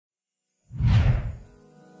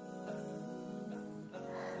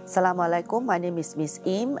Assalamu alaikum, my name is Miss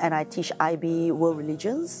Im and I teach IB World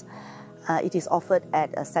Religions. It is offered at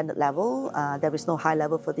a standard level. There is no high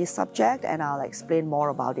level for this subject and I'll explain more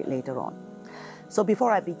about it later on. So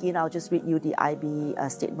before I begin, I'll just read you the IB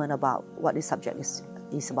statement about what this subject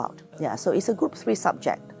is about. Yeah, so it's a Group 3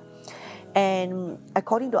 subject. And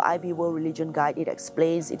according to IB World Religion Guide, it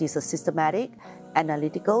explains it is a systematic,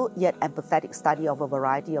 analytical, yet empathetic study of a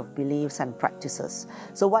variety of beliefs and practices.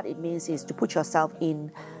 So what it means is to put yourself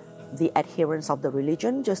in the adherents of the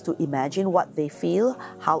religion, just to imagine what they feel,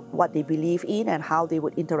 what they believe in, and how they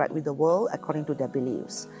would interact with the world according to their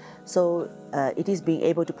beliefs. So it is being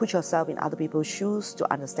able to put yourself in other people's shoes to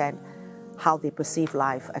understand how they perceive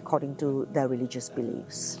life according to their religious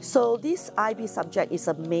beliefs. So this IB subject is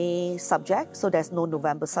a May subject, so there's no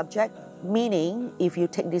November subject, meaning if you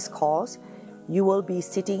take this course, you will be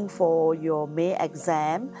sitting for your May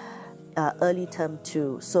exam early term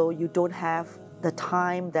 2, so you don't have the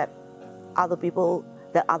time that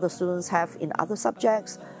other students have in other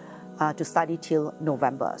subjects to study till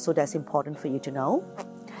November. So that's important for you to know.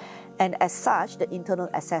 And as such, the internal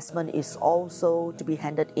assessment is also to be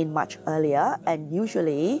handed in much earlier, and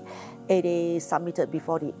usually it is submitted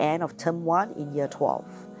before the end of term 1 in year 12.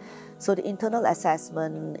 So the internal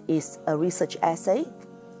assessment is a research essay,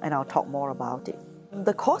 and I'll talk more about it.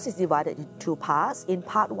 The course is divided into 2 parts. In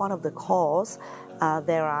part 1 of the course,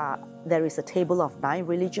 there is a table of 9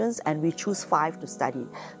 religions, and we choose 5 to study.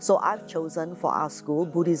 So I've chosen for our school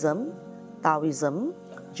Buddhism, Taoism,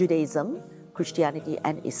 Judaism, Christianity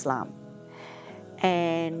and Islam.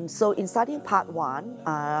 And so in studying part 1,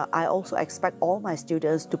 I also expect all my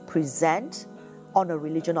students to present on a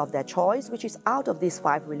religion of their choice, which is out of these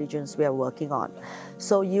 5 religions we are working on.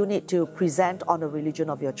 So you need to present on a religion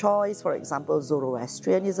of your choice, for example,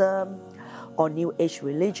 Zoroastrianism, or New Age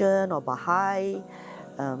religion, or Baha'i,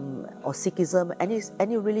 or Sikhism,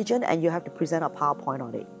 any religion, and you have to present a PowerPoint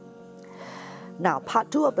on it. Now,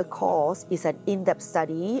 part 2 of the course is an in-depth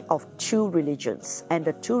study of 2 religions, and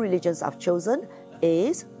the 2 religions I've chosen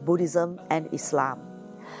is Buddhism and Islam.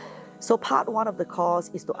 So part 1 of the course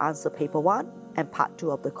is to answer paper 1, and part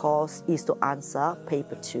 2 of the course is to answer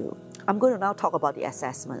paper 2. I'm going to now talk about the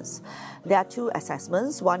assessments. There are 2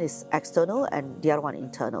 assessments, one is external and the other one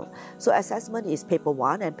internal. So assessment is paper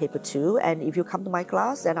 1 and paper 2, and if you come to my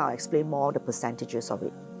class, then I'll explain more the percentages of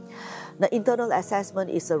it. The internal assessment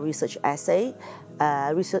is a research essay,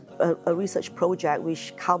 a research project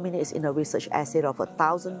which culminates in a research essay of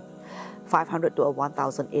 1,500 to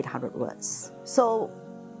 1,800 words. So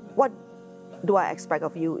what do I expect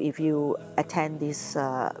of you if you attend this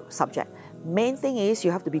subject? Main thing is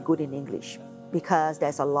you have to be good in English, because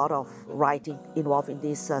there's a lot of writing involved in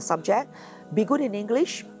this subject. Be good in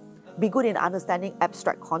English, be good in understanding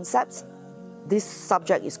abstract concepts. This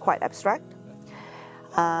subject is quite abstract.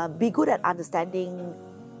 Be good at understanding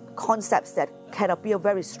concepts that can appear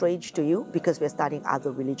very strange to you, because we're studying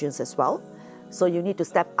other religions as well. So you need to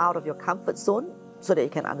step out of your comfort zone so that you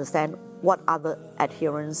can understand what other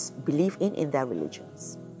adherents believe in their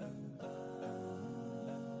religions.